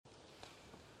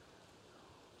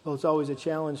Well, it's always a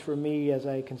challenge for me as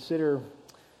I consider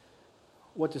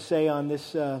what to say on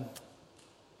this,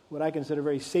 what I consider a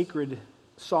very sacred,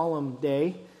 solemn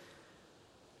day.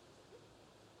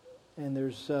 And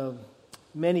there's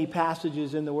many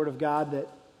passages in the Word of God that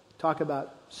talk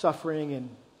about suffering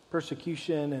and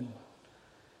persecution,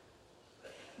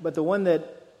 but the one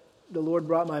that the Lord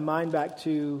brought my mind back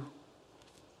to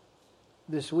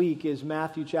this week is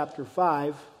Matthew chapter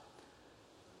 5,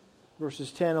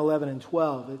 verses 10, 11, and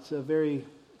 12. It's a very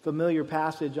familiar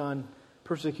passage on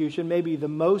persecution, maybe the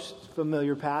most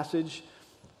familiar passage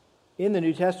in the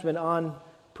New Testament on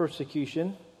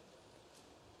persecution.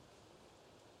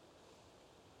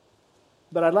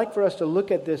 But I'd like for us to look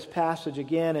at this passage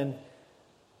again and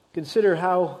consider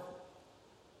how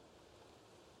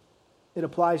it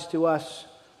applies to us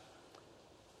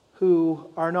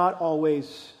who are not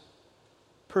always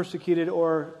persecuted,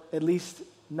 or at least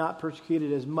not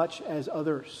persecuted as much as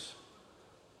others.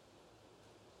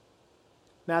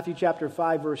 Matthew chapter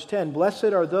 5, verse 10, "Blessed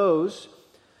are those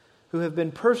who have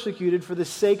been persecuted for the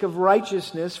sake of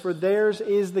righteousness, for theirs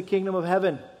is the kingdom of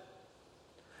heaven.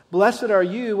 Blessed are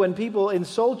you when people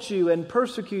insult you and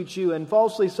persecute you and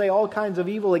falsely say all kinds of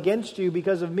evil against you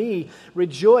because of me.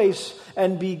 Rejoice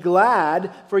and be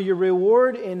glad, for your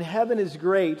reward in heaven is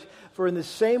great, for in the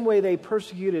same way they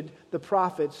persecuted the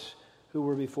prophets who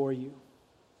were before you."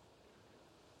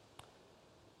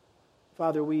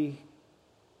 Father, we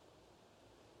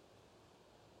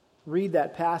read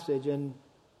that passage and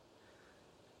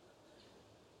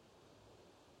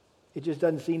it just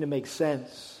doesn't seem to make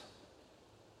sense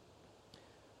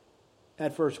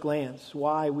at first glance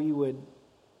why we would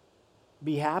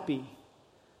be happy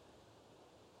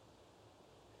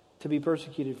to be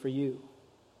persecuted for you.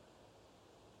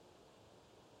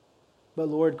 But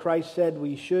Lord, Christ said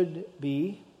we should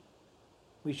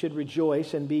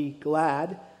rejoice and be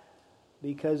glad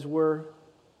because we're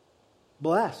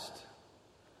blessed.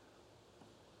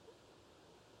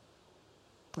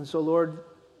 And so, Lord,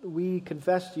 we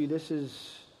confess to you this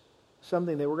is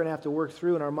something that we're going to have to work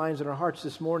through in our minds and our hearts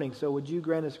this morning. So would you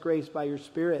grant us grace by your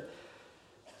Spirit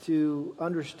to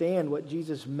understand what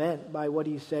Jesus meant by what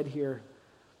he said here,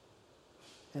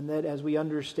 and that as we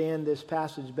understand this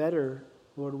passage better,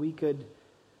 Lord, we could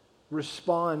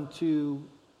respond to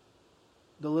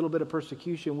the little bit of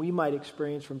persecution we might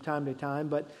experience from time to time,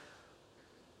 but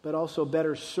also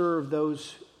better serve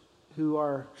those who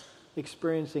are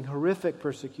experiencing horrific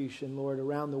persecution, Lord,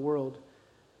 around the world.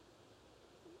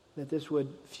 That this would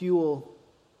fuel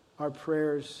our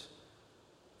prayers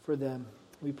for them.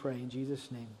 We pray in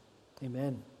Jesus' name.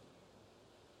 Amen.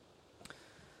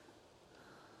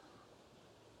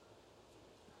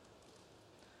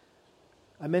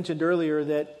 I mentioned earlier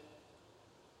that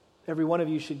every one of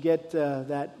you should get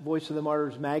that Voice of the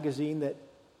Martyrs magazine that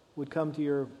would come to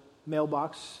your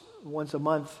mailbox once a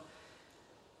month.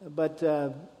 But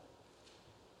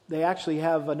they actually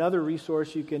have another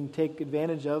resource you can take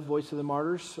advantage of, Voice of the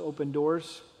Martyrs, Open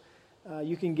Doors.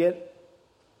 You can get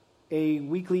a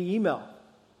weekly email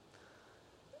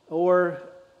or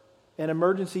an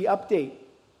emergency update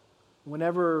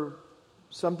whenever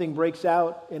something breaks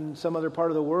out in some other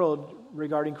part of the world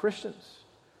regarding Christians.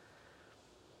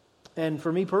 And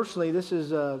for me personally, this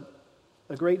is a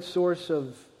great source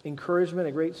of encouragement,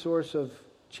 a great source of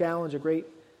challenge, a great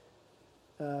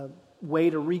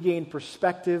way to regain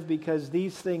perspective, because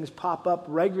these things pop up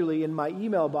regularly in my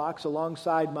email box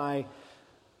alongside my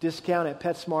discount at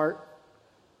PetSmart.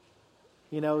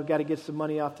 You know, got to get some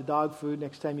money off the dog food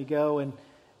next time you go, and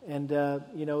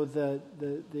you know,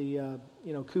 the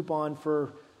coupon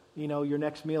for, you know, your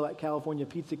next meal at California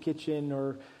Pizza Kitchen,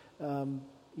 or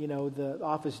you know, the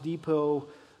Office Depot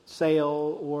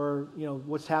sale, or, you know,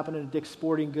 what's happening at Dick's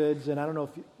Sporting Goods. And I don't know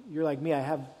if you're like me, I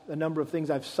have a number of things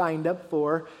I've signed up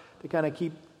for to kind of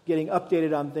keep getting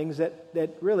updated on things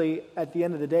that really, at the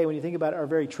end of the day, when you think about it, are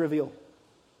very trivial,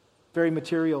 very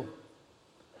material.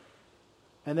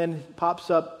 And then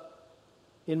pops up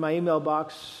in my email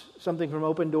box something from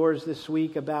Open Doors this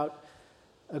week about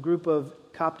a group of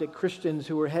Coptic Christians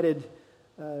who were headed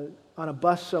on a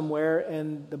bus somewhere,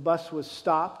 and the bus was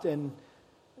stopped and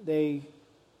they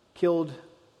killed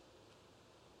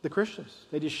the Christians.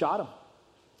 They just shot them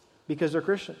because they're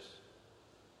Christians.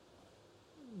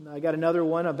 I got another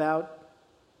one about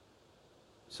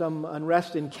some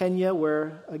unrest in Kenya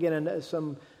where, again,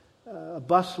 a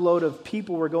busload of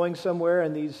people were going somewhere,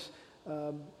 and these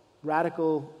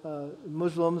radical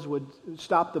Muslims would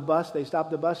stop the bus. They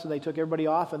stopped the bus and they took everybody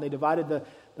off, and they divided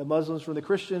the Muslims from the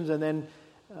Christians, and then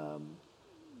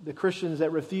the Christians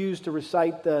that refused to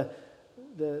recite the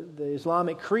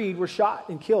Islamic creed were shot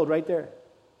and killed right there.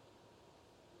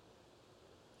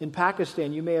 in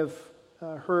Pakistan. You may have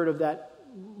heard of that,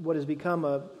 what has become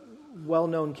a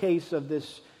well-known case of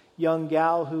this young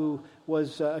gal who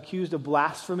was accused of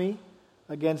blasphemy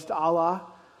against Allah,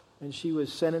 and she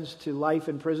was sentenced to life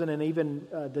in prison and even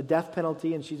the death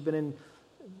penalty, and she's been in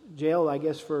jail, I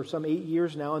guess, for some 8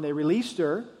 years now, and they released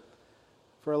her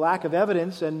for a lack of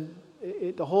evidence, and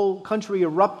the whole country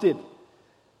erupted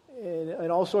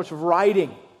in all sorts of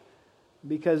rioting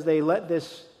because they let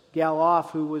this gal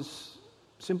off who was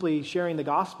simply sharing the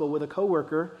gospel with a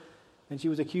coworker, and she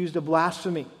was accused of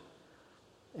blasphemy.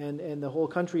 And the whole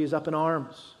country is up in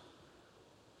arms.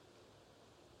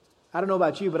 I don't know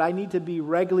about you, but I need to be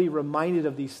regularly reminded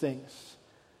of these things.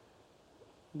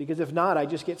 Because if not, I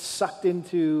just get sucked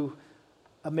into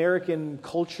American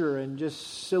culture and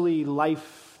just silly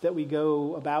life that we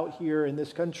go about here in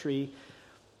this country,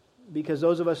 because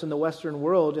those of us in the Western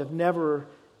world have never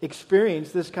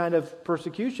experienced this kind of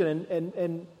persecution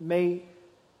and maybe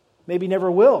never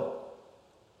will.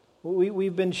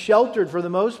 We've been sheltered for the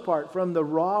most part from the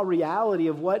raw reality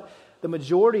of what the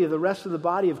majority of the rest of the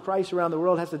body of Christ around the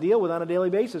world has to deal with on a daily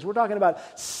basis. We're talking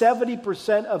about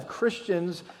 70% of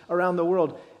Christians around the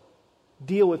world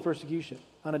deal with persecution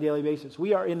on a daily basis.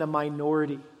 We are in the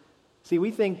minority. See,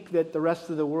 we think that the rest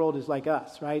of the world is like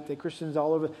us, right? That Christians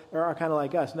all over are kind of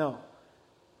like us. No.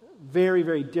 Very,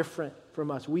 very different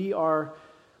from us. We are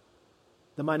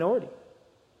the minority.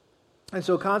 And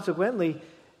so consequently,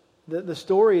 the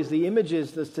stories, the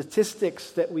images, the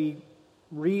statistics that we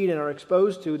read and are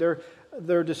exposed to,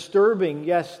 they're disturbing,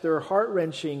 yes, they're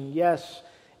heart-wrenching, yes,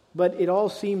 but it all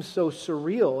seems so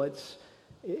surreal.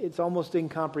 It's almost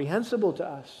incomprehensible to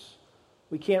us.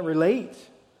 We can't relate.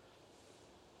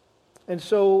 And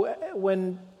so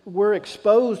when we're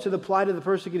exposed to the plight of the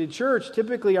persecuted church,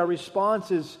 typically our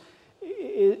response is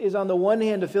on the one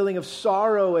hand a feeling of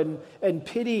sorrow and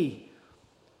pity,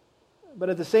 but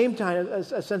at the same time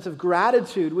a sense of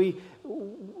gratitude.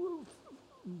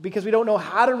 Because we don't know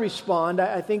how to respond,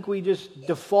 I think we just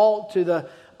default to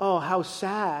oh, how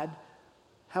sad,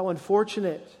 how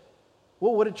unfortunate,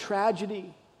 what a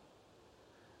tragedy.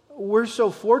 We're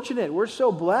so fortunate, we're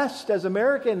so blessed as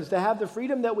Americans to have the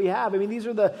freedom that we have. I mean, these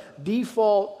are the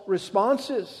default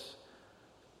responses.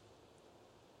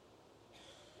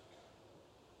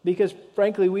 Because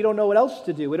frankly, we don't know what else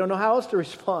to do. We don't know how else to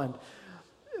respond.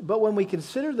 But when we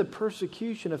consider the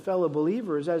persecution of fellow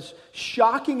believers, as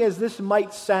shocking as this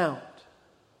might sound,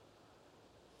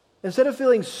 instead of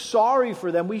feeling sorry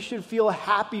for them, we should feel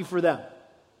happy for them.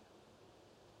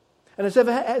 And instead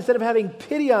of having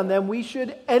pity on them, we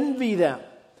should envy them.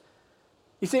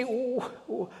 You say,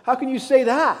 how can you say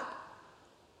that?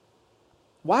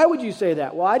 Why would you say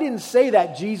that? Well, I didn't say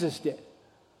that, Jesus did.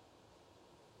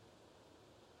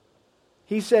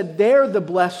 He said, they're the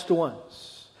blessed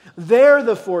ones. They're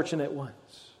the fortunate ones.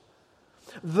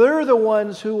 They're the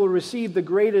ones who will receive the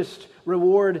greatest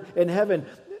reward in heaven.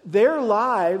 Their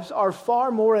lives are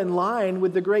far more in line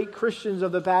with the great Christians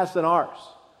of the past than ours.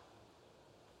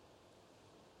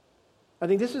 I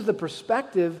think this is the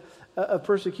perspective of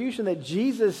persecution that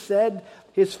Jesus said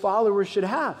his followers should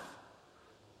have.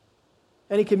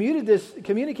 And he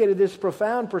communicated this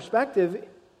profound perspective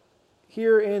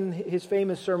here in his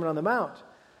famous Sermon on the Mount.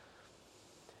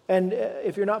 And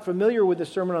if you're not familiar with the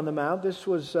Sermon on the Mount, this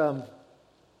was the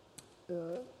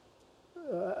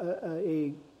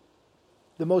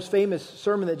most famous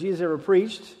sermon that Jesus ever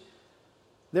preached,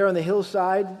 there on the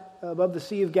hillside above the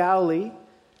Sea of Galilee.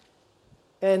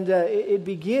 And it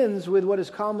begins with what is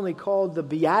commonly called the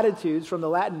Beatitudes, from the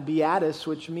Latin beatus,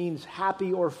 which means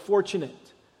happy or fortunate.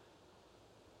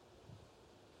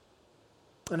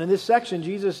 And in this section,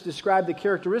 Jesus described the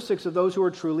characteristics of those who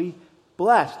are truly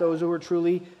blessed, those who are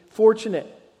truly fortunate.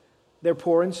 They're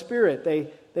poor in spirit.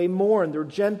 They mourn. They're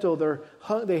gentle.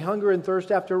 They hunger and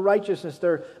thirst after righteousness.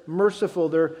 They're merciful.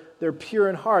 They're pure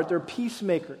in heart. They're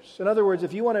peacemakers. In other words,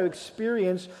 if you want to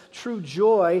experience true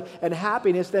joy and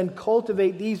happiness, then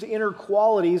cultivate these inner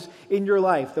qualities in your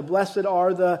life. The blessed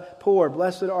are the poor.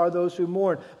 Blessed are those who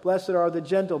mourn. Blessed are the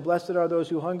gentle. Blessed are those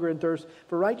who hunger and thirst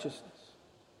for righteousness.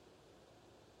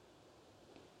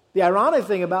 The ironic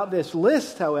thing about this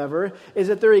list, however, is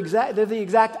that they're the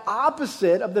exact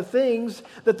opposite of the things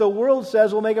that the world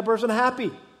says will make a person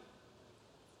happy.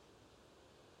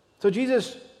 So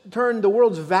Jesus turned the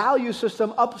world's value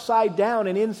system upside down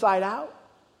and inside out.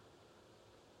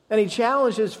 And he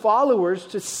challenged his followers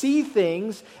to see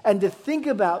things and to think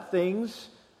about things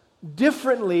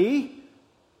differently.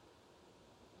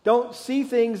 Don't see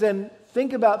things and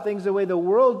think about things the way the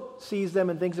world sees them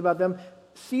and thinks about them.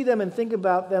 See them and think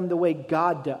about them the way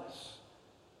God does.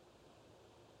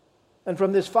 And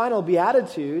from this final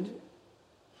beatitude,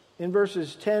 in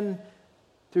verses 10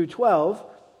 through 12,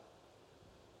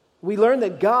 we learn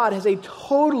that God has a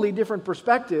totally different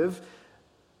perspective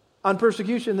on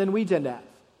persecution than we tend to have.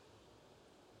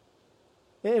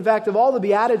 In fact, of all the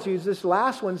Beatitudes, this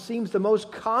last one seems the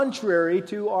most contrary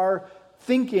to our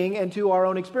thinking and to our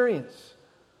own experience.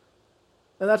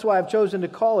 And that's why I've chosen to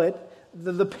call it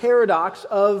the paradox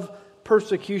of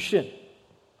persecution.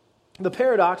 The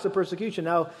paradox of persecution.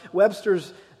 Now,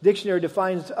 Webster's dictionary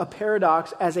defines a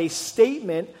paradox as a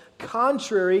statement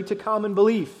contrary to common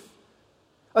belief.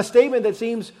 A statement that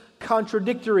seems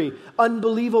contradictory,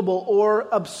 unbelievable, or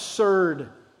absurd,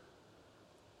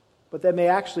 but that may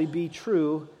actually be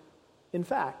true in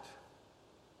fact.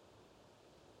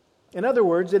 In other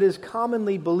words, it is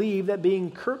commonly believed that being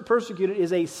persecuted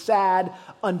is a sad,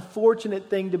 unfortunate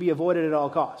thing to be avoided at all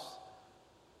costs.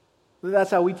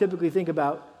 That's how we typically think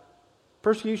about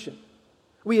persecution.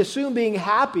 We assume being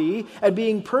happy and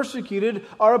being persecuted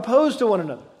are opposed to one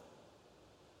another.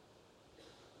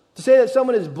 To say that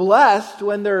someone is blessed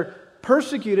when they're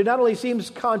persecuted not only seems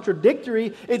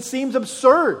contradictory, it seems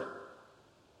absurd.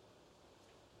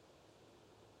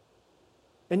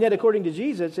 And yet, according to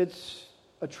Jesus, it's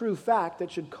a true fact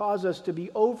that should cause us to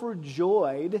be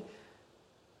overjoyed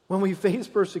when we face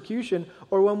persecution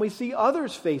or when we see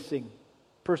others facing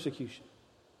persecution.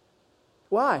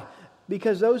 Why?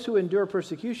 Because those who endure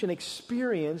persecution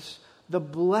experience the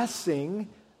blessing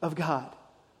of God.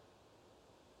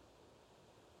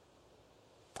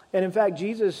 And in fact,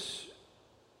 Jesus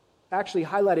actually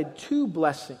highlighted two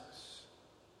blessings,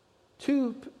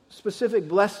 two specific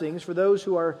blessings for those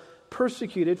who are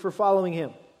persecuted for following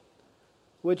Him,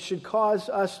 which should cause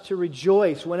us to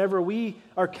rejoice whenever we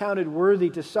are counted worthy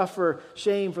to suffer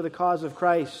shame for the cause of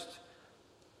Christ,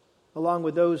 along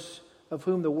with those of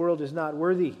whom the world is not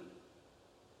worthy.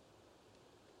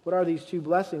 What are these two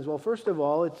blessings? Well, first of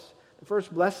all, the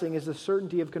first blessing is the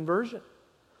certainty of conversion.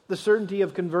 The certainty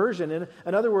of conversion.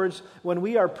 In other words, when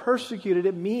we are persecuted,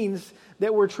 it means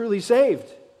that we're truly saved.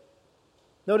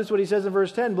 Notice what he says in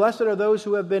verse 10, "Blessed are those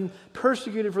who have been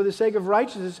persecuted for the sake of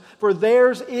righteousness, for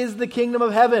theirs is the kingdom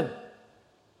of heaven."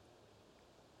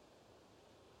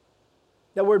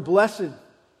 That word blessed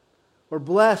or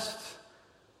blessed,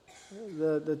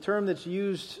 the term that's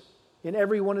used in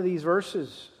every one of these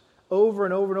verses, over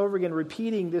and over and over again,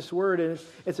 repeating this word. And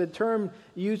it's a term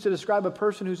used to describe a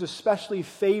person who's especially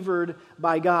favored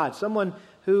by God. Someone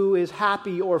who is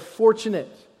happy or fortunate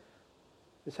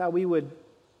is how we would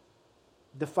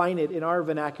define it in our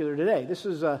vernacular today. This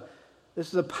is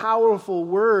a powerful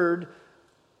word,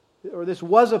 or this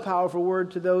was a powerful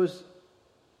word to those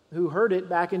who heard it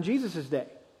back in Jesus' day.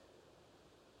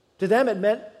 To them, it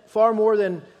meant far more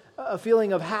than a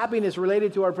feeling of happiness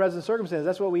related to our present circumstances.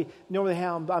 That's what we normally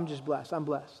have. I'm just blessed. I'm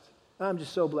blessed. I'm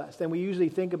just so blessed. And we usually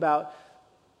think about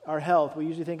our health. We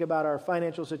usually think about our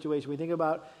financial situation. We think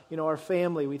about, our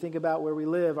family. We think about where we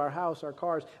live, our house, our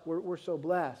cars. We're so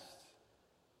blessed.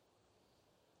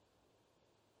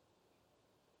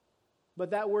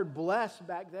 But that word blessed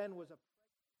back then was a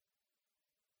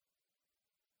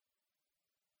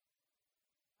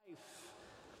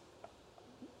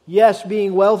yes,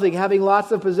 being wealthy, having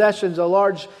lots of possessions, a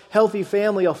large, healthy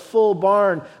family, a full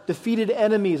barn, defeated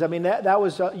enemies. I mean, that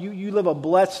was, you live a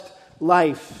blessed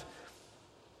life.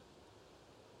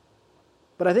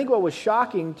 But I think what was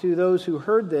shocking to those who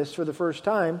heard this for the first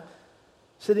time,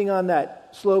 sitting on that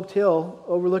sloped hill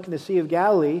overlooking the Sea of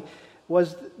Galilee,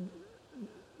 was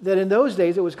that in those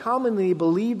days it was commonly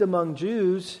believed among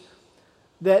Jews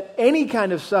that any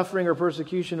kind of suffering or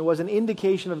persecution was an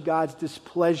indication of God's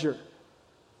displeasure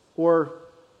or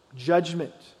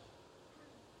judgment.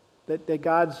 That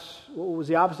God's, what was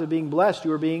the opposite of being blessed?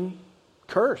 You were being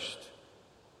cursed.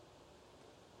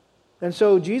 And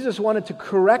so Jesus wanted to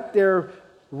correct their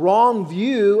wrong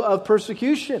view of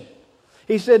persecution.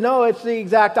 He said, no, it's the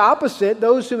exact opposite.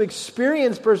 Those who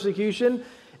experience persecution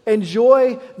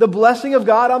enjoy the blessing of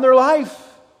God on their life.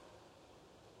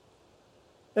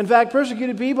 In fact,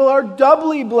 persecuted people are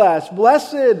doubly blessed.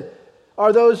 Blessed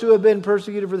are those who have been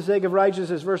persecuted for the sake of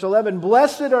righteousness. Verse 11,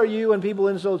 blessed are you when people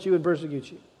insult you and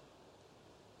persecute you.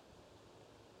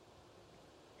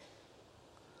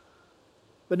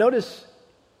 But notice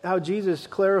how Jesus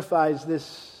clarifies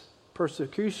this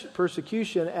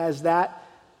persecution as that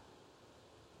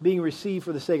being received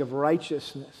for the sake of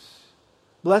righteousness.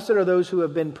 Blessed are those who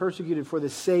have been persecuted for the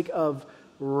sake of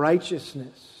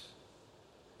righteousness.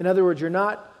 In other words, you're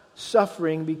not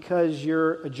suffering because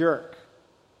you're a jerk.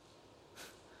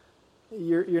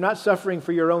 You're not suffering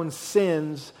for your own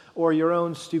sins or your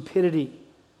own stupidity.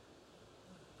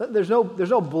 There's no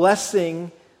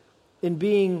blessing in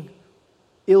being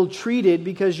ill-treated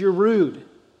because you're rude.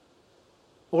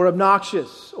 or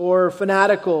obnoxious, or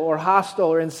fanatical, or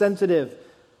hostile, or insensitive,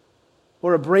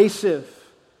 or abrasive,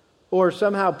 or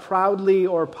somehow proudly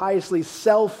or piously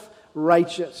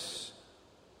self-righteous.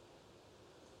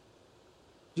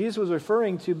 Jesus was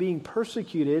referring to being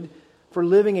persecuted for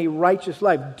living a righteous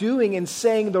life, doing and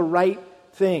saying the right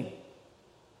thing,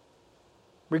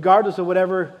 regardless of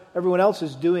whatever everyone else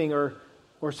is doing or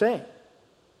saying.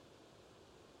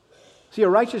 See, a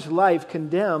righteous life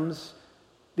condemns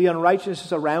the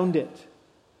unrighteousness around it,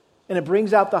 and it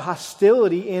brings out the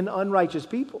hostility in unrighteous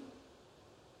people.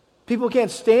 People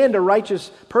can't stand a righteous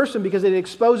person because it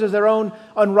exposes their own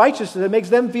unrighteousness. It makes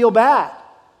them feel bad.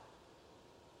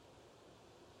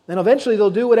 And eventually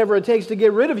they'll do whatever it takes to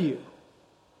get rid of you.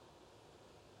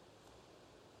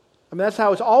 I mean, that's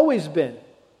how it's always been.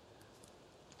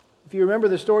 If you remember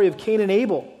the story of Cain and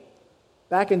Abel,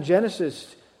 back in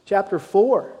Genesis chapter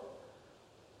 4,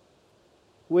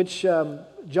 which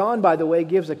John, by the way,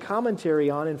 gives a commentary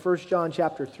on in 1 John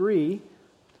chapter 3.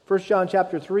 1 John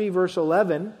chapter 3, verse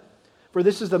 11. For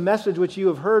this is the message which you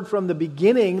have heard from the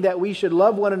beginning, that we should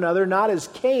love one another, not as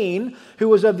Cain, who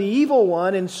was of the evil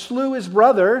one and slew his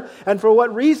brother. And for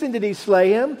what reason did he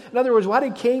slay him? In other words, why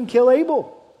did Cain kill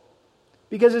Abel?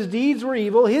 Because his deeds were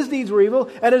evil,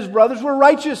 and his brothers were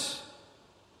righteous.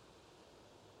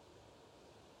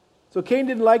 So Cain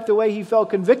didn't like the way he felt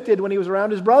convicted when he was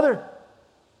around his brother.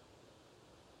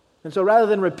 And so rather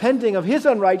than repenting of his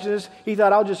unrighteousness, he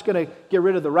thought, I'm just going to get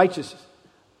rid of the righteous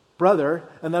brother,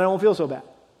 and then I won't feel so bad.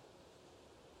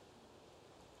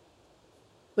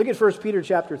 Look at 1 Peter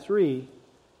chapter 3.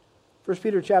 1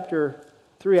 Peter chapter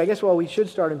 3, I guess, we should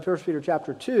start in 1 Peter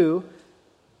chapter 2,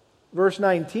 verse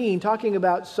 19, talking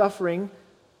about suffering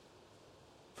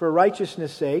for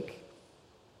righteousness' sake.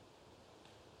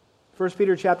 1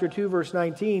 Peter chapter 2, verse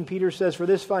 19, Peter says, For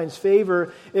this finds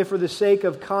favor if for the sake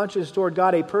of conscience toward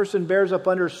God a person bears up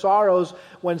under sorrows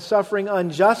when suffering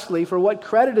unjustly. For what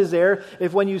credit is there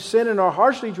if when you sin and are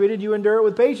harshly treated, you endure it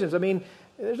with patience? I mean,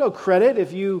 there's no credit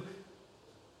if you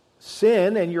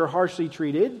sin and you're harshly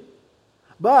treated.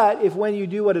 But if when you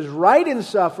do what is right and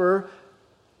suffer,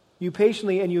 you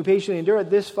patiently endure it,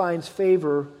 this finds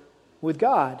favor with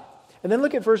God. And then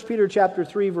look at 1 Peter chapter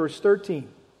 3, verse 13.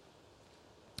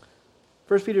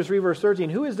 1 Peter 3, verse 13,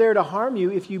 Who is there to harm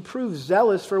you if you prove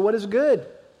zealous for what is good?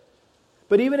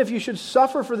 But even if you should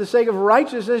suffer for the sake of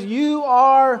righteousness, you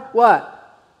are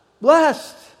what?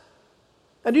 Blessed.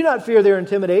 And do not fear their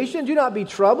intimidation. Do not be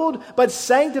troubled, but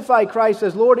sanctify Christ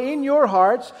as Lord in your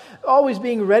hearts, always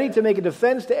being ready to make a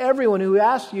defense to everyone who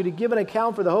asks you to give an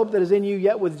account for the hope that is in you,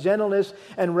 yet with gentleness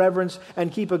and reverence,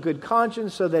 and keep a good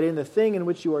conscience, so that in the thing in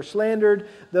which you are slandered,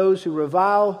 those who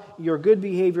revile your good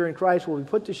behavior in Christ will be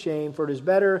put to shame. For it is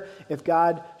better, if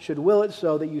God should will it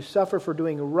so, that you suffer for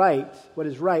doing right, what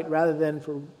is right, rather than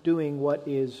for doing what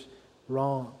is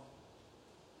wrong.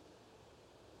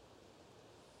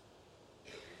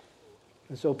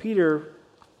 And so Peter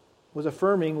was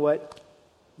affirming what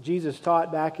Jesus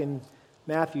taught back in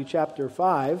Matthew chapter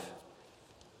 5.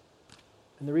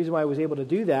 And the reason why he was able to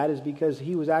do that is because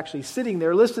he was actually sitting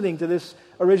there listening to this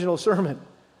original sermon.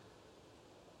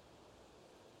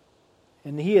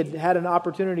 And he had had an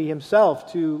opportunity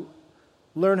himself to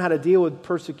learn how to deal with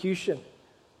persecution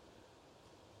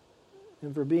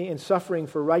and for being and suffering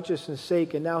for righteousness'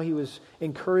 sake. And now he was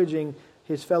encouraging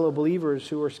his fellow believers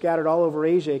who were scattered all over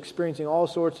Asia, experiencing all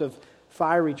sorts of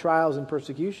fiery trials and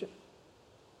persecution.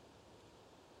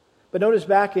 But notice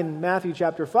back in Matthew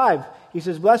chapter 5, he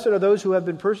says, Blessed are those who have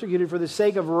been persecuted for the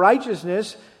sake of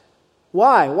righteousness.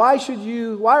 Why? Why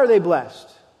are they blessed?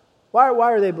 Why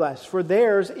are they blessed? For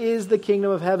theirs is the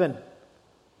kingdom of heaven.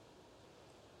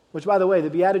 Which, by the way, the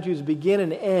Beatitudes begin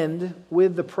and end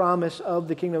with the promise of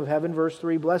the kingdom of heaven. Verse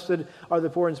 3, Blessed are the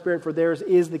poor in spirit, for theirs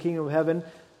is the kingdom of heaven.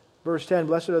 Verse 10,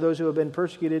 Blessed are those who have been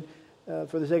persecuted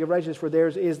for the sake of righteousness, for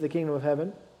theirs is the kingdom of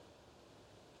heaven.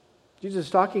 Jesus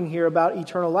is talking here about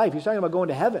eternal life. He's talking about going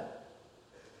to heaven.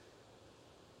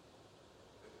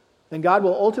 And God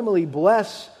will ultimately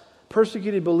bless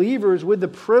persecuted believers with the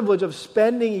privilege of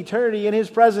spending eternity in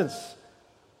His presence.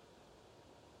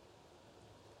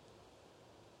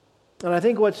 And I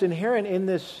think what's inherent in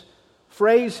this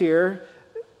phrase here,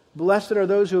 Blessed are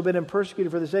those who have been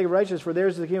persecuted for the sake of righteousness, for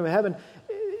theirs is the kingdom of heaven,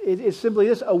 it's simply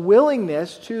this, a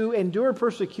willingness to endure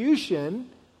persecution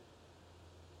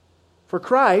for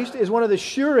Christ is one of the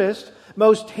surest,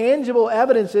 most tangible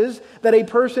evidences that a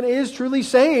person is truly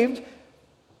saved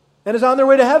and is on their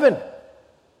way to heaven.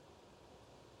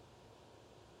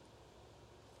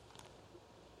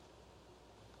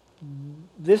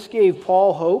 This gave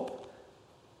Paul hope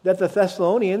that the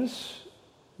Thessalonians,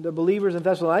 the believers in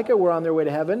Thessalonica, were on their way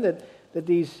to heaven, that that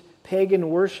these pagan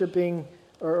worshiping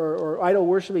or idol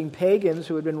worshiping pagans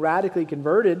who had been radically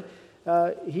converted,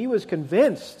 he was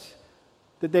convinced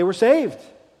that they were saved,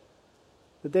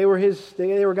 that they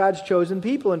were God's chosen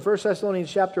people. In 1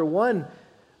 Thessalonians chapter 1,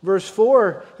 verse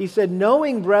 4, he said,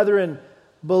 "Knowing, brethren,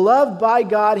 beloved by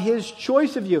God, His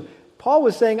choice of you." Paul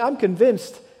was saying, I'm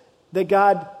convinced that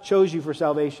God chose you for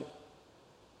salvation.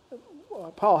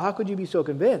 Paul, how could you be so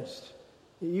convinced?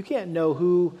 You can't know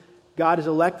who God has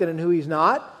elected and who He's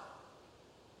not.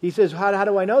 He says, how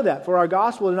do I know that? For our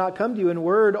gospel did not come to you in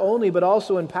word only, but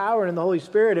also in power and in the Holy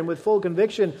Spirit and with full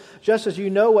conviction, just as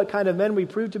you know what kind of men we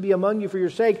proved to be among you for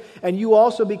your sake. And you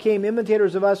also became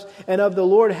imitators of us and of the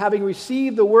Lord, having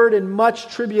received the word in much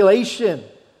tribulation,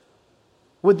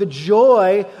 with the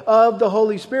joy of the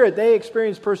Holy Spirit. They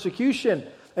experienced persecution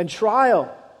and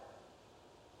trial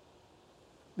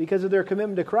because of their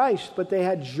commitment to Christ, but they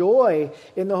had joy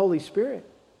in the Holy Spirit.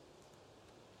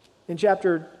 In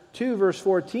chapter 2, verse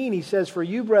 14, he says, "For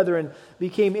you, brethren,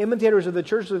 became imitators of the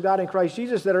churches of God in Christ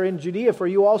Jesus that are in Judea, for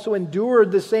you also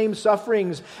endured the same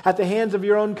sufferings at the hands of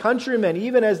your own countrymen,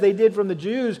 even as they did from the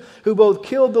Jews, who both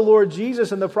killed the Lord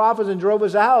Jesus and the prophets and drove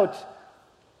us out."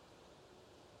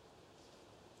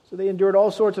 So they endured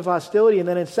all sorts of hostility. And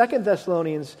then in 2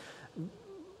 Thessalonians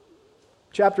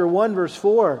chapter 1, verse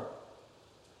 4,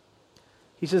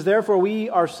 he says, "Therefore we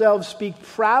ourselves speak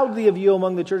proudly of you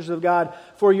among the churches of God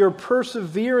for your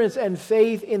perseverance and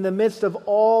faith in the midst of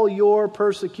all your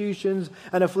persecutions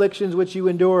and afflictions which you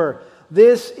endure.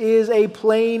 This is a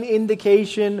plain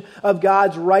indication of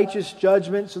God's righteous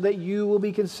judgment, so that you will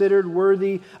be considered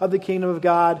worthy of the kingdom of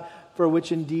God, for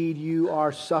which indeed you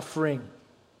are suffering."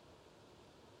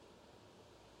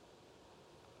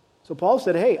 So Paul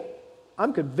said, hey,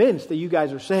 I'm convinced that you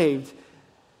guys are saved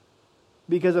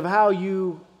because of how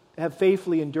you have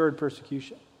faithfully endured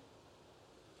persecution.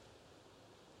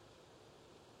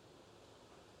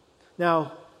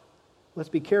 Now, let's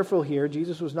be careful here.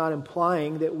 Jesus was not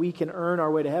implying that we can earn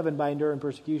our way to heaven by enduring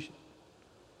persecution.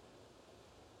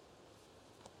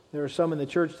 There are some in the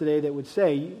church today that would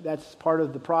say that's part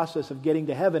of the process of getting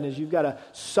to heaven, is you've got to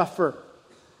suffer.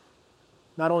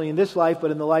 Not only in this life,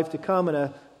 but in the life to come, in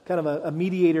a kind of a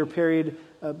mediator period,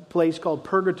 a place called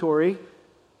purgatory.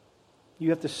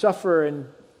 You have to suffer and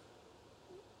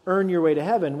earn your way to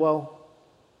heaven. Well,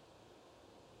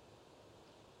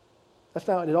 that's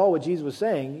not at all what Jesus was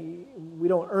saying. We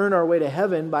don't earn our way to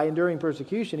heaven by enduring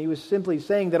persecution. He was simply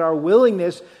saying that our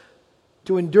willingness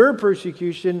to endure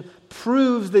persecution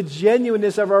proves the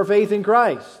genuineness of our faith in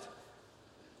Christ.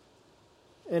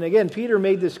 And again, Peter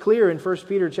made this clear in 1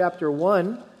 Peter chapter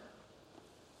 1,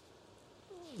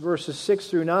 verses 6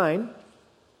 through 9.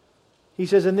 He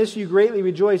says, "In this you greatly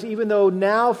rejoice, even though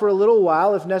now for a little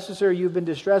while, if necessary, you've been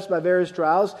distressed by various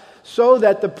trials, so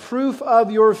that the proof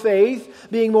of your faith,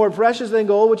 being more precious than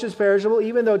gold, which is perishable,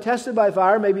 even though tested by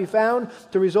fire, may be found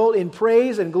to result in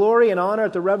praise and glory and honor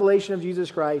at the revelation of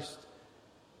Jesus Christ.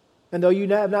 And though you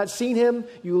have not seen Him,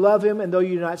 you love Him, and though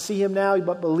you do not see Him now,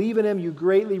 but believe in Him, you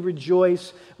greatly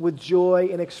rejoice with joy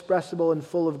inexpressible and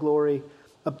full of glory,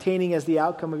 obtaining as the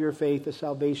outcome of your faith the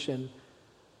salvation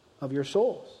of your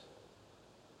souls."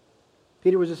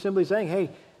 Peter was just simply saying,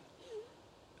 hey,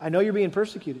 I know you're being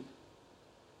persecuted,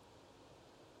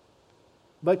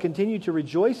 but continue to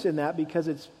rejoice in that, because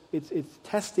it's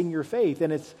testing your faith,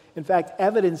 and it's in fact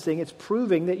evidencing, it's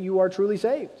proving that you are truly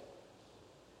saved.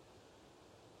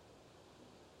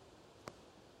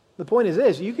 The point is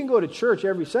this: you can go to church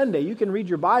every Sunday, you can read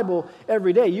your Bible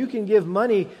every day, you can give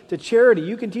money to charity,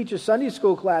 you can teach a Sunday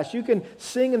school class, you can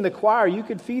sing in the choir, you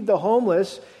can feed the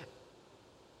homeless,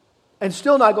 and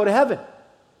still not go to heaven.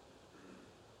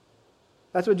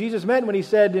 That's what Jesus meant when He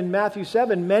said in Matthew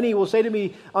 7, "Many will say to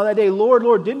me on that day, Lord,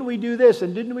 Lord, didn't we do this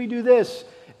and didn't we do this?"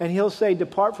 And He'll say,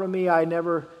 "Depart from me, I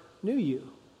never knew you."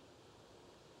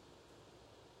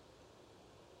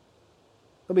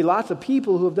 There'll be lots of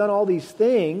people who have done all these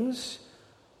things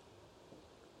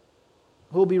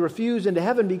who will be refused into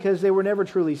heaven because they were never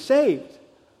truly saved.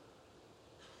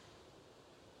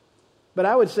 But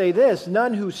I would say this: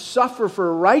 none who suffer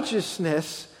for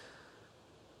righteousness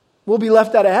will be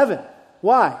left out of heaven.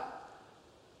 Why?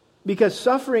 Because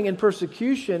suffering and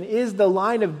persecution is the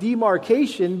line of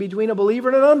demarcation between a believer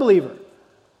and an unbeliever.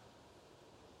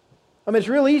 I mean, it's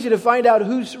real easy to find out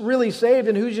who's really saved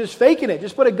and who's just faking it.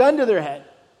 Just put a gun to their head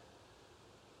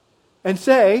and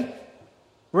say,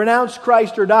 renounce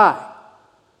Christ or die.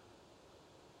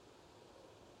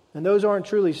 And those who aren't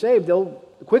truly saved, they'll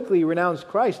quickly renounce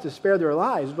Christ to spare their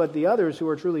lives. But the others who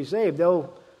are truly saved,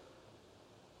 they'll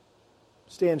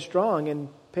stand strong and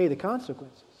pay the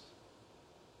consequences.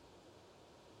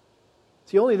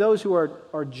 See, only those who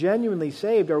are genuinely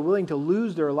saved are willing to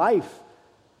lose their life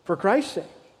for Christ's sake.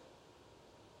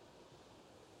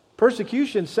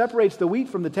 Persecution separates the wheat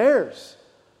from the tares.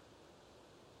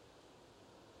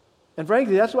 And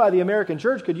frankly, that's why the American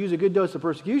church could use a good dose of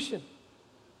persecution.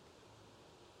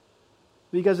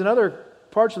 Because in other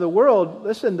parts of the world,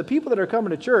 listen, the people that are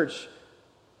coming to church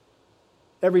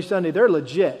every Sunday, they're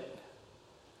legit.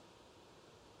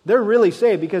 They're really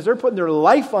saved because they're putting their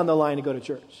life on the line to go to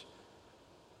church.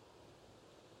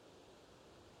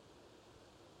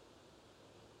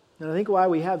 And I think why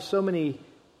we have so many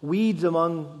weeds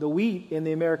among the wheat in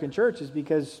the American church is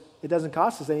because it doesn't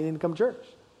cost us anything to come to church.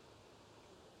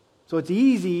 So it's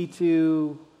easy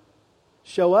to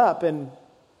show up and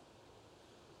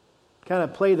kind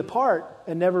of play the part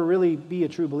and never really be a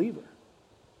true believer.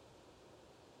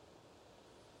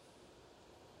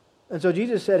 And so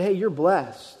Jesus said, hey, you're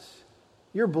blessed.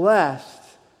 You're blessed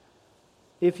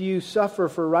if you suffer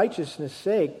for righteousness'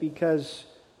 sake because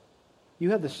you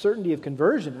have the certainty of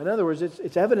conversion. In other words,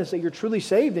 it's evidence that you're truly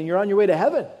saved and you're on your way to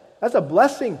heaven. That's a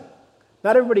blessing.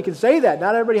 Not everybody can say that.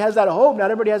 Not everybody has that hope. Not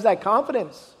everybody has that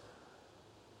confidence.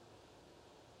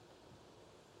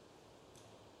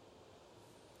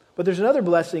 But there's another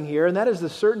blessing here, and that is the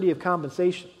certainty of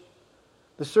compensation.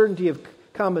 The certainty of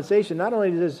compensation. Not only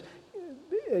does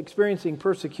experiencing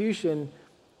persecution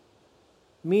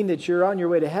mean that you're on your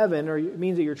way to heaven, or it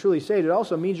means that you're truly saved, it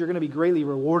also means you're going to be greatly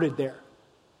rewarded there.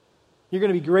 You're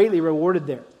going to be greatly rewarded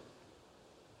there.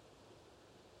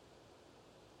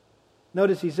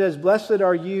 Notice he says, blessed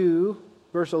are you,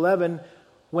 verse 11,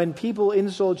 when people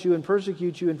insult you and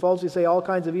persecute you and falsely say all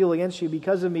kinds of evil against you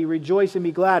because of me, rejoice and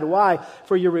be glad. Why?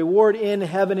 For your reward in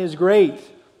heaven is great.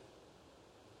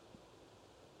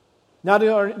 Not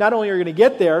only are you going to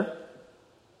get there,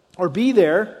 or be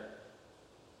there,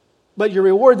 but your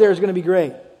reward there is going to be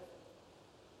great.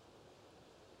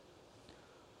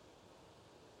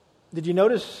 Did you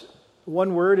notice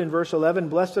one word in verse 11?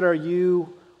 Blessed are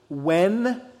you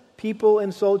when people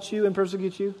insult you and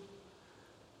persecute you,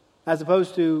 as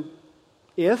opposed to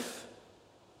if.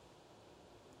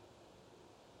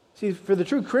 See, for the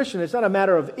true Christian, it's not a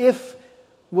matter of if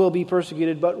we'll be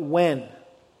persecuted, but when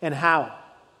and how.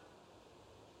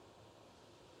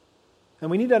 And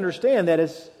we need to understand that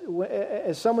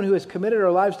as someone who has committed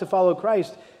our lives to follow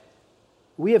Christ,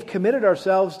 we have committed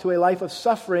ourselves to a life of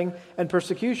suffering and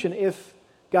persecution if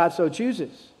God so chooses.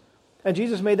 And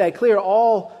Jesus made that clear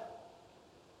all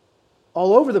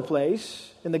over the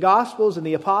place. In the Gospels and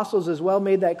the Apostles as well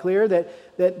made that clear that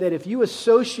if you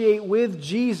associate with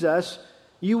Jesus,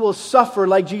 you will suffer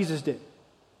like Jesus did.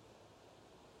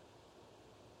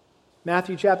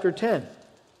 Matthew chapter 10,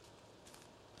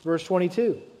 verse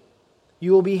 22.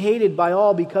 You will be hated by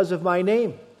all because of my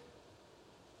name.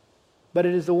 But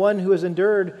it is the one who has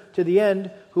endured to the end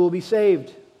who will be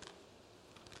saved.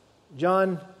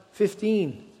 John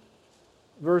 15,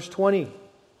 verse 20.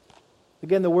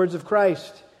 Again, the words of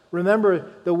Christ.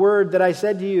 Remember the word that I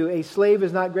said to you, a slave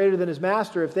is not greater than his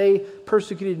master. If they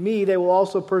persecuted me, they will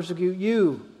also persecute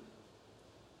you.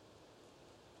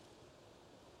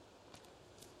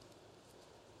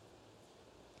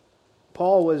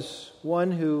 Paul was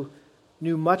one who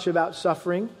knew much about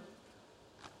suffering.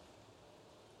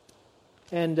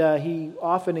 And he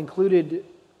often included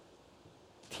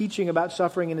teaching about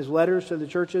suffering in his letters to the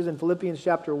churches. In Philippians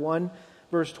chapter 1,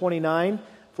 verse 29,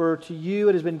 for to you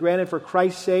it has been granted for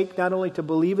Christ's sake, not only to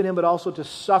believe in him, but also to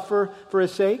suffer for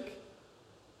his sake,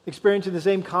 experiencing the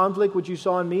same conflict which you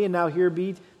saw in me, and now here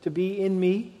to be in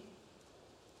me.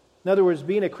 In other words,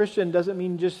 being a Christian doesn't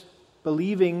mean just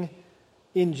believing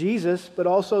in Jesus, but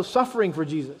also suffering for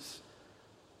Jesus.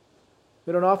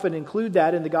 We don't often include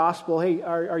that in the gospel. Hey,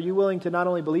 are you willing to not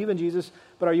only believe in Jesus,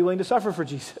 but are you willing to suffer for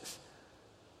Jesus?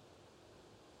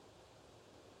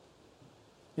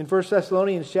 In 1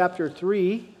 Thessalonians chapter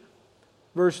 3,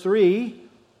 verse 3,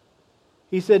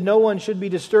 he said, no one should be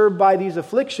disturbed by these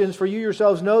afflictions, for you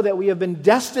yourselves know that we have been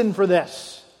destined for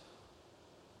this.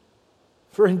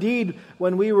 For indeed,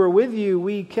 when we were with you,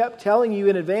 we kept telling you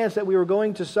in advance that we were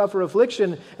going to suffer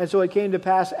affliction, and so it came to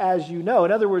pass as you know.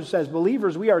 In other words, as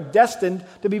believers, we are destined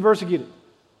to be persecuted.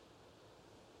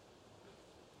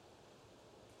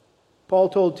 Paul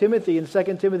told Timothy in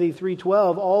 2 Timothy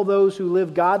 3:12, all those who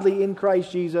live godly in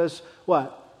Christ Jesus,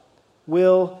 what?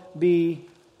 Will be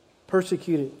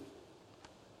persecuted.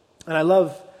 And I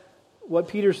love what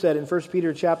Peter said in 1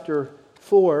 Peter chapter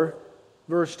 4,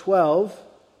 verse 12.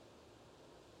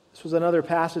 This was another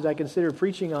passage I considered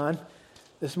preaching on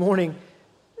this morning.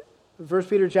 1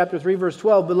 Peter chapter 3, verse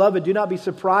 12, beloved, do not be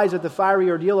surprised at the fiery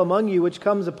ordeal among you which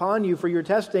comes upon you for your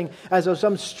testing, as though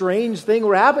some strange thing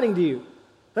were happening to you.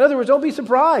 In other words, don't be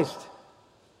surprised.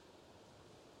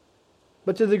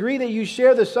 But to the degree that you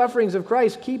share the sufferings of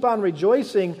Christ, keep on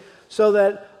rejoicing, so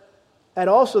that at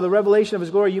also the revelation of His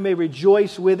glory you may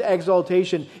rejoice with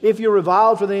exultation. If you're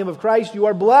reviled for the name of Christ, you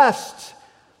are blessed,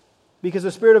 because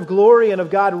the Spirit of glory and of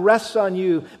God rests on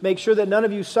you. Make sure that none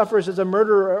of you suffers as a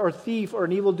murderer or thief or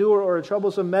an evildoer or a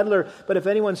troublesome meddler. But if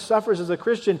anyone suffers as a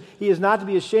Christian, he is not to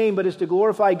be ashamed, but is to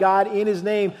glorify God in His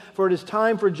name. For it is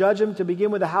time for judgment to begin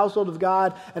with the household of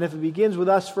God. And if it begins with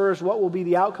us first, what will be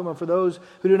the outcome for those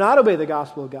who do not obey the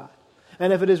gospel of God?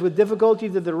 And if it is with difficulty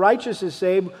that the righteous is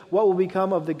saved, what will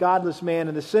become of the godless man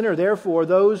and the sinner? Therefore,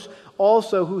 those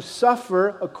also who suffer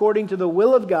according to the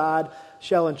will of God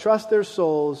shall entrust their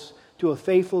souls to a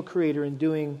faithful Creator in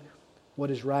doing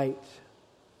what is right.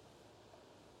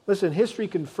 Listen, history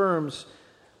confirms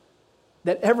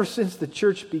that ever since the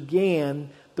church began,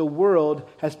 the world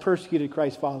has persecuted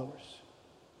Christ's followers.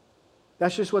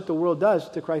 That's just what the world does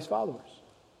to Christ's followers.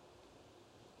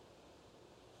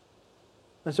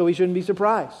 And so we shouldn't be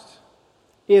surprised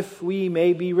if we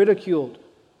may be ridiculed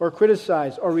or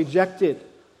criticized or rejected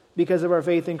because of our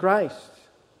faith in Christ.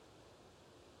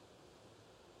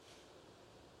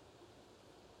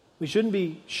 We shouldn't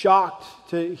be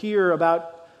shocked to hear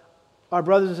about our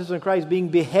brothers and sisters in Christ being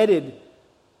beheaded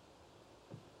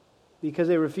because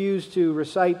they refuse to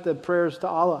recite the prayers to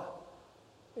Allah.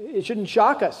 It shouldn't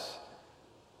shock us.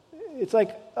 It's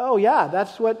like, oh yeah,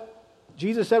 that's what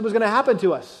Jesus said was going to happen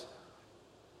to us.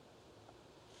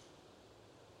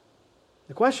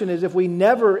 The question is, if we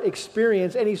never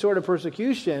experience any sort of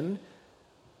persecution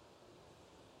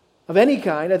of any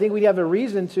kind, I think we'd have a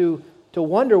reason to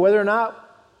wonder whether or not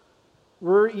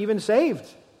we're even saved.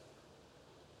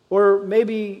 Or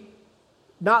maybe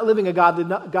not living a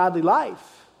godly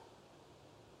life.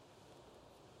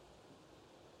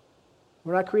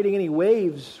 We're not creating any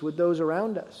waves with those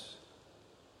around us.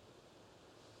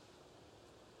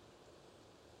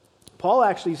 Paul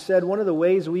actually said one of the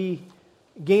ways we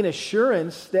gain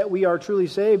assurance that we are truly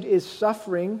saved is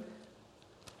suffering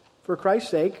for Christ's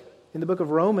sake. In the book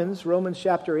of Romans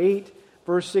chapter 8,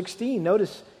 verse 16,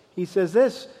 notice he says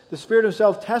this: the Spirit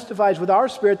Himself testifies with our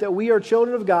spirit that we are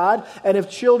children of God, and if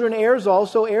children, heirs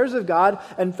also, heirs of God,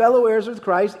 and fellow heirs with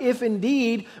Christ, if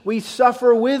indeed we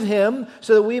suffer with Him,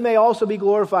 so that we may also be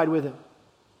glorified with Him.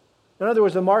 In other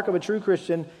words, the mark of a true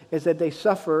Christian is that they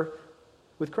suffer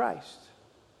with Christ.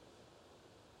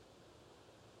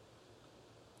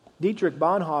 Dietrich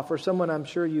Bonhoeffer, someone I'm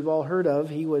sure you've all heard of,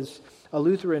 he was a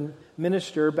Lutheran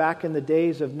minister back in the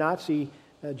days of Nazi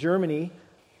Germany,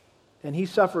 and he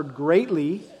suffered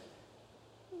greatly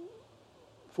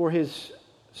for his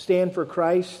stand for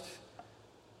Christ.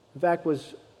 In fact,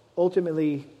 was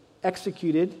ultimately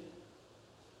executed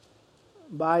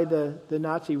by the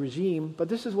Nazi regime. But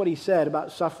this is what he said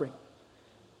about suffering.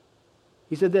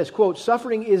 He said this, quote,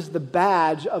 "Suffering is the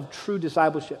badge of true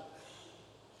discipleship.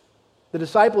 The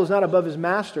disciple is not above his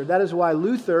master. That is why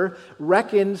Luther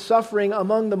reckoned suffering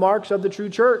among the marks of the true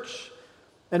church.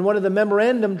 And one of the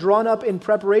memorandum drawn up in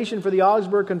preparation for the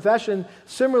Augsburg Confession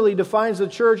similarly defines the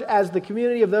church as the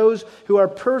community of those who are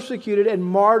persecuted and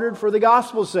martyred for the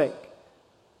gospel's sake."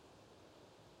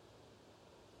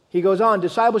 He goes on,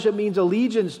 discipleship means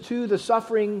allegiance to the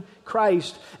suffering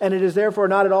Christ, and it is therefore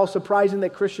not at all surprising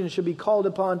that Christians should be called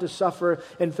upon to suffer.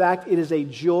 In fact, it is a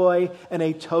joy and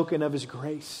a token of His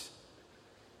grace.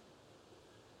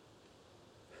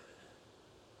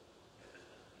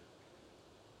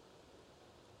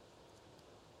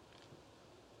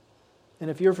 And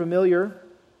if you're familiar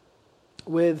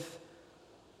with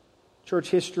church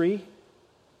history,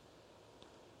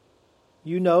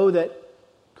 you know that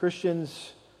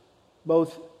Christians,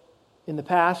 both in the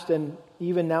past and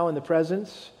even now in the present,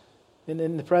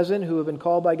 who have been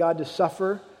called by God to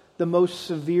suffer the most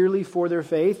severely for their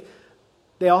faith,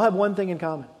 they all have one thing in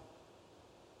common.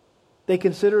 They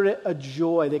consider it a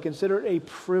joy. They consider it a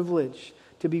privilege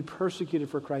to be persecuted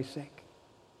for Christ's sake.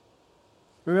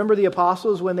 Remember the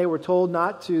apostles when they were told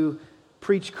not to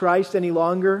preach Christ any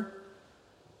longer,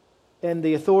 and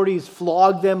the authorities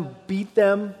flogged them, beat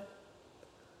them.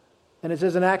 And it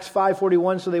says in Acts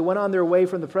 5:41, so they went on their way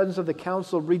from the presence of the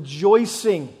council,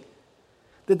 rejoicing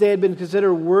that they had been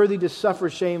considered worthy to suffer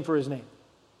shame for His name.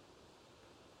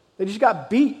 They just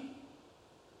got beat.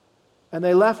 And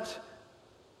they left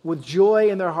with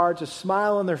joy in their hearts, a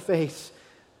smile on their face,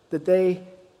 that they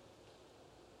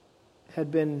had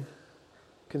been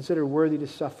considered worthy to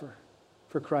suffer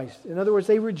for Christ. In other words,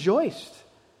 they rejoiced.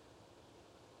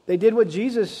 They did what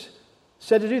Jesus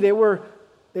said to do. They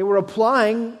were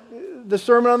applying the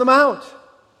Sermon on the Mount.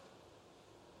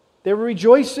 They were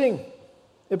rejoicing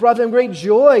It brought them great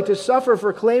joy to suffer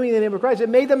for claiming the name of Christ. It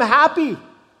made them happy.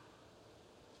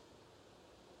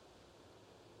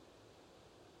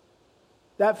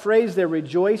 That phrase there,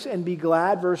 rejoice and be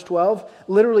glad, verse 12,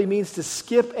 literally means to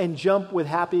skip and jump with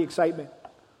happy excitement.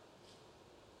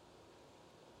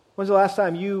 When's the last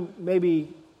time you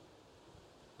maybe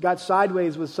got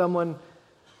sideways with someone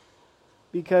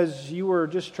because you were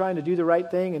just trying to do the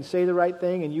right thing and say the right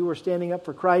thing, and you were standing up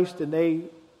for Christ, and they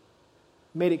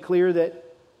made it clear that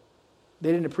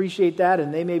they didn't appreciate that,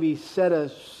 and they maybe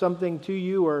said something to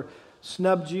you or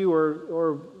snubbed you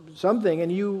or something,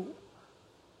 and you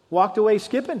walked away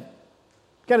skipping.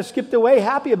 Kind of skipped away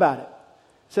happy about it.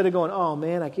 Instead of going, oh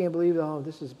man, I can't believe it. Oh,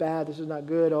 this is bad. This is not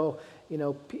good. Oh, he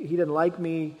doesn't like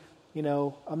me.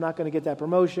 I'm not going to get that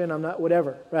promotion. I'm not,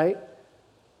 whatever, right?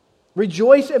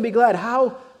 Rejoice and be glad.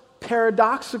 How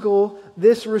paradoxical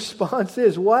this response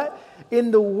is. What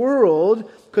in the world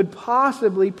could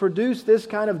possibly produce this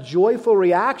kind of joyful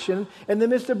reaction in the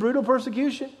midst of brutal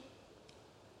persecution?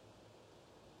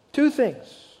 Two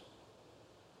things.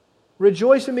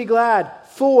 Rejoice and be glad.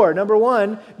 For, number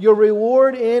one, your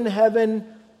reward in heaven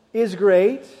is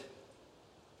great.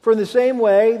 For in the same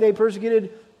way they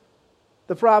persecuted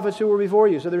the prophets who were before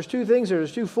you. So there's two things there.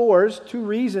 There's two fors, two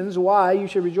reasons why you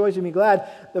should rejoice and be glad.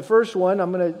 The first one,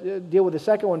 I'm going to deal with the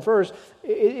second one first.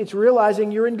 It's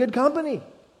realizing you're in good company.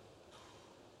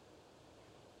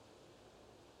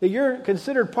 That you're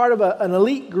considered part of an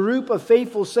elite group of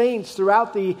faithful saints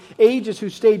throughout the ages who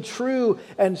stayed true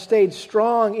and stayed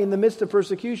strong in the midst of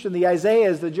persecution. The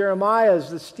Isaiahs, the Jeremiahs,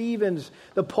 the Stephens,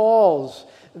 the Pauls,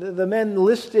 the men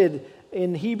listed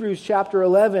in Hebrews chapter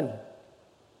 11.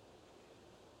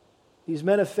 These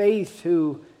men of faith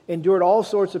who endured all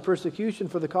sorts of persecution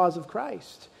for the cause of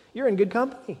Christ. You're in good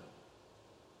company.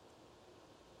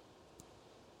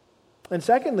 And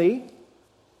secondly,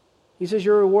 he says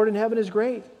your reward in heaven is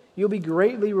great. You'll be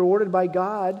greatly rewarded by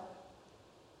God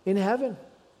in heaven.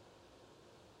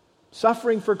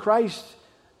 Suffering for Christ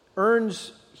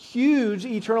earns huge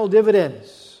eternal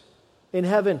dividends in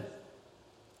heaven.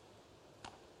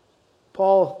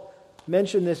 Paul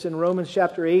mentioned this in Romans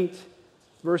chapter 8,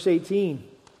 verse 18.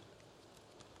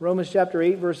 Romans chapter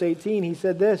 8, verse 18, he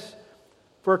said this,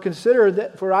 For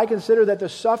I consider that the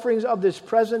sufferings of this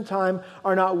present time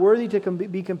are not worthy to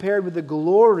be compared with the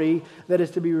glory that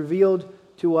is to be revealed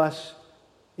to us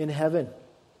in heaven.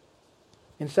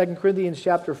 In 2 Corinthians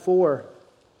chapter 4,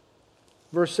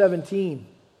 verse 17,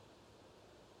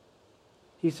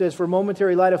 he says, For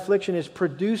momentary light affliction is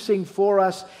producing for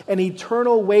us an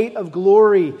eternal weight of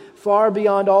glory far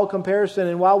beyond all comparison.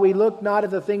 And while we look not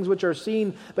at the things which are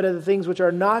seen, but at the things which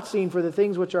are not seen, for the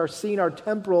things which are seen are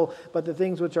temporal, but the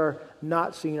things which are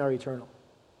not seen are eternal.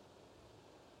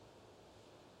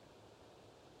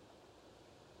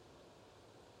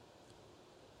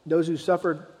 Those who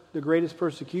suffered the greatest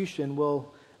persecution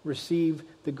will receive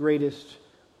the greatest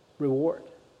reward.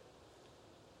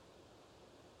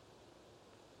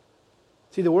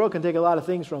 See, the world can take a lot of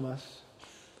things from us.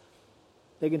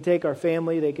 They can take our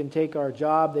family, they can take our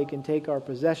job, they can take our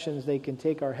possessions, they can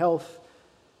take our health,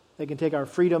 they can take our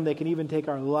freedom, they can even take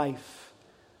our life.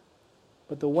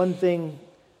 But the one thing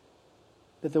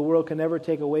that the world can never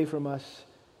take away from us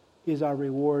is our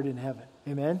reward in heaven.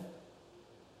 Amen?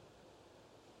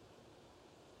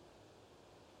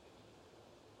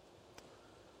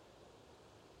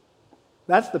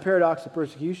 That's the paradox of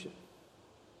persecution.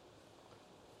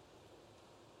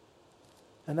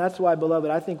 And that's why, beloved,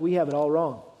 I think we have it all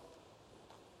wrong.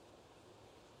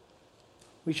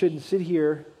 We shouldn't sit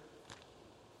here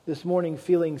this morning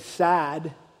feeling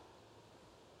sad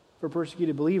for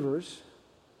persecuted believers.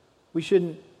 We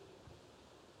shouldn't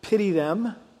pity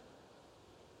them.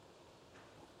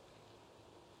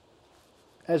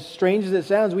 As strange as it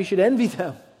sounds, we should envy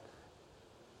them.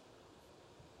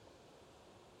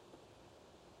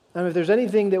 And if there's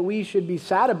anything that we should be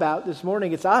sad about this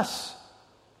morning, it's us.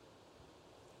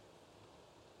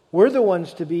 We're the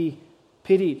ones to be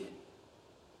pitied.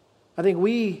 I think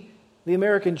we, the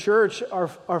American church, are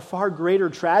far greater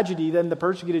tragedy than the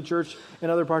persecuted church in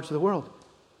other parts of the world.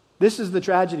 This is the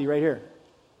tragedy right here.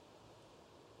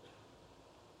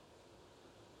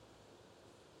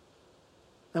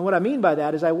 And what I mean by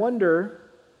that is I wonder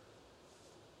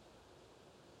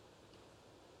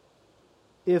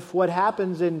if what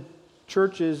happens in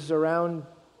churches around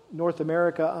North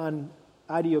America on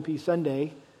IDOP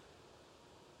Sunday,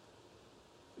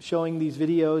 showing these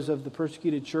videos of the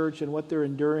persecuted church and what they're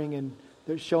enduring, and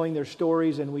they're showing their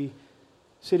stories, and we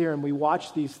sit here and we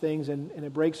watch these things, and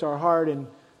it breaks our heart, and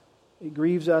it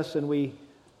grieves us, and we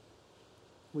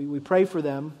pray for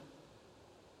them.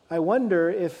 I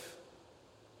wonder if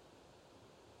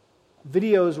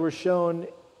videos were shown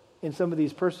in some of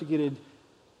these persecuted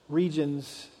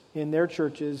regions in their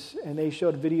churches, and they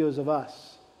showed videos of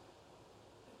us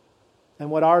and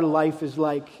what our life is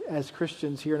like as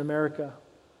Christians here in America.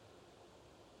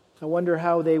 I wonder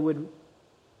how they would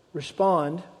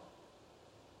respond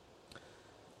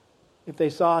if they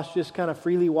saw us just kind of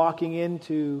freely walking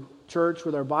into church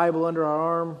with our Bible under our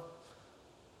arm,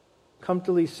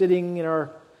 comfortably sitting in our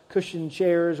cushioned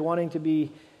chairs, wanting to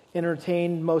be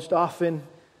entertained most often,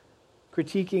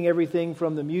 critiquing everything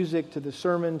from the music to the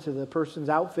sermon to the person's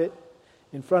outfit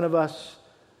in front of us,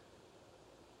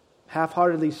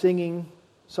 half-heartedly singing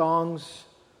songs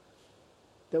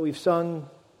that we've sung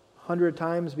 100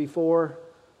 times before,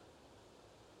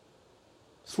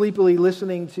 sleepily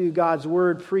listening to God's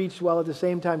Word preached while at the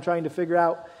same time trying to figure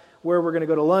out where we're going to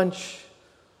go to lunch,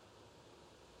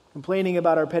 complaining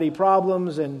about our petty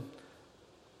problems and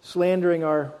slandering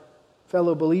our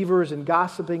fellow believers and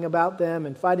gossiping about them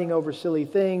and fighting over silly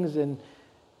things and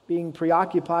being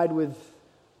preoccupied with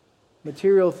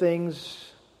material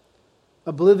things,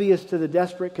 oblivious to the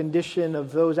desperate condition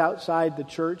of those outside the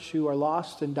church who are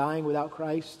lost and dying without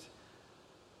Christ.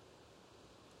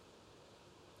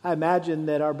 I imagine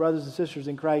that our brothers and sisters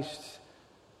in Christ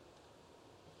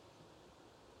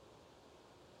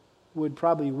would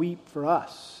probably weep for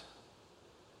us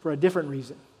for a different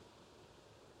reason.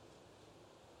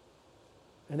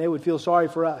 And they would feel sorry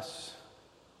for us.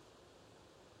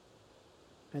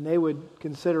 And they would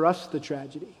consider us the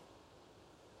tragedy.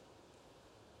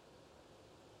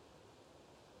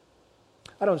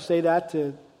 I don't say that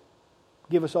to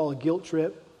give us all a guilt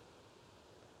trip,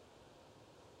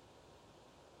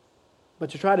 but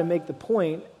to try to make the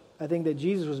point, I think, that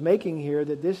Jesus was making here,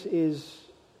 that this is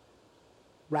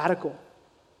radical.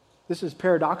 This is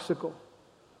paradoxical.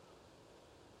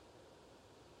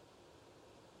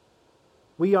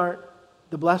 We aren't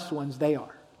the blessed ones, they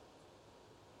are.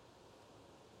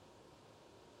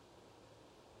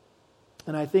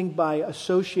 And I think by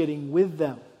associating with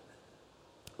them,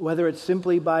 whether it's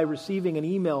simply by receiving an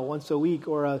email once a week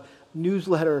or a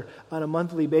newsletter on a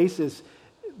monthly basis,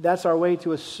 that's our way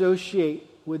to associate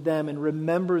with them and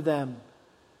remember them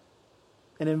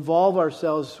and involve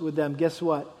ourselves with them. Guess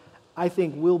what? I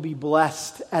think we'll be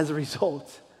blessed as a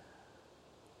result.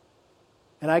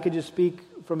 And I could just speak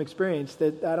from experience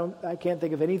that I can't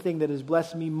think of anything that has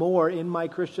blessed me more in my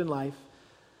Christian life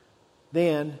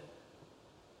than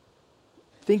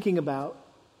thinking about,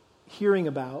 hearing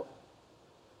about,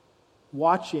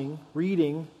 watching,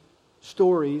 reading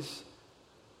stories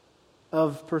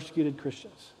of persecuted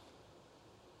Christians.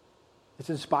 It's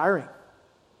inspiring.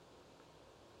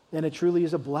 And it truly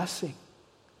is a blessing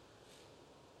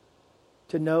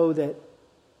to know that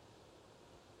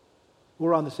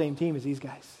we're on the same team as these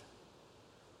guys.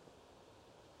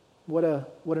 What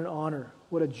an honor,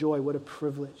 what a joy, what a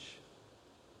privilege.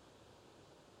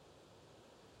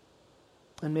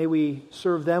 And may we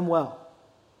serve them well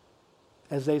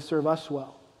as they serve us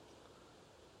well.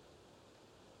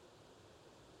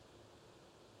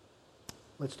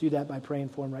 Let's do that by praying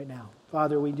for them right now.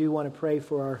 Father, we do want to pray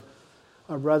for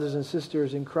our brothers and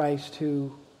sisters in Christ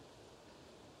who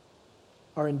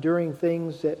are enduring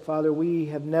things that, Father, we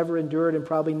have never endured and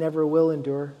probably never will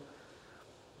endure.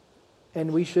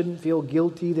 And we shouldn't feel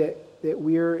guilty that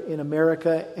we're in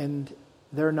America and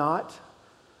they're not.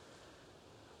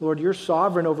 Lord, you're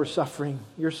sovereign over suffering.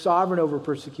 You're sovereign over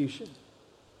persecution.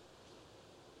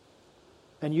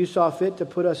 And you saw fit to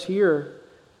put us here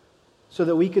so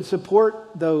that we could support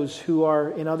those who are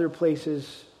in other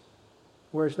places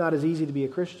where it's not as easy to be a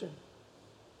Christian.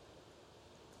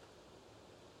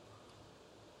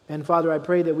 And Father, I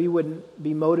pray that we wouldn't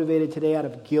be motivated today out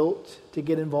of guilt to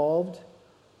get involved.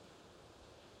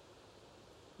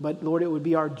 But Lord, it would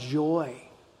be our joy,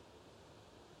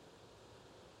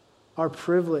 our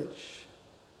privilege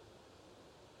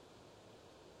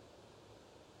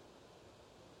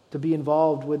to be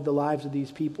involved with the lives of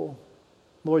these people,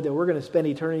 Lord, that we're going to spend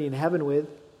eternity in heaven with.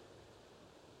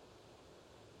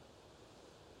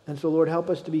 And so, Lord, help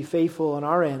us to be faithful on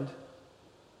our end,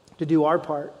 to do our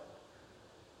part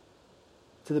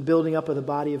to the building up of the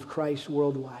body of Christ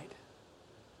worldwide.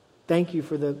 Thank you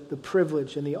for the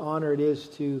privilege and the honor it is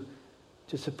to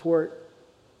support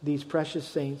these precious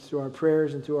saints through our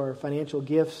prayers and through our financial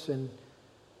gifts and,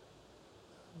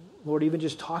 Lord, even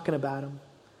just talking about them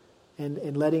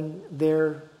and letting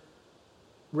their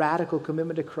radical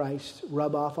commitment to Christ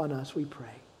rub off on us, we pray.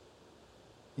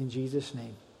 In Jesus'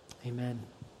 name, amen.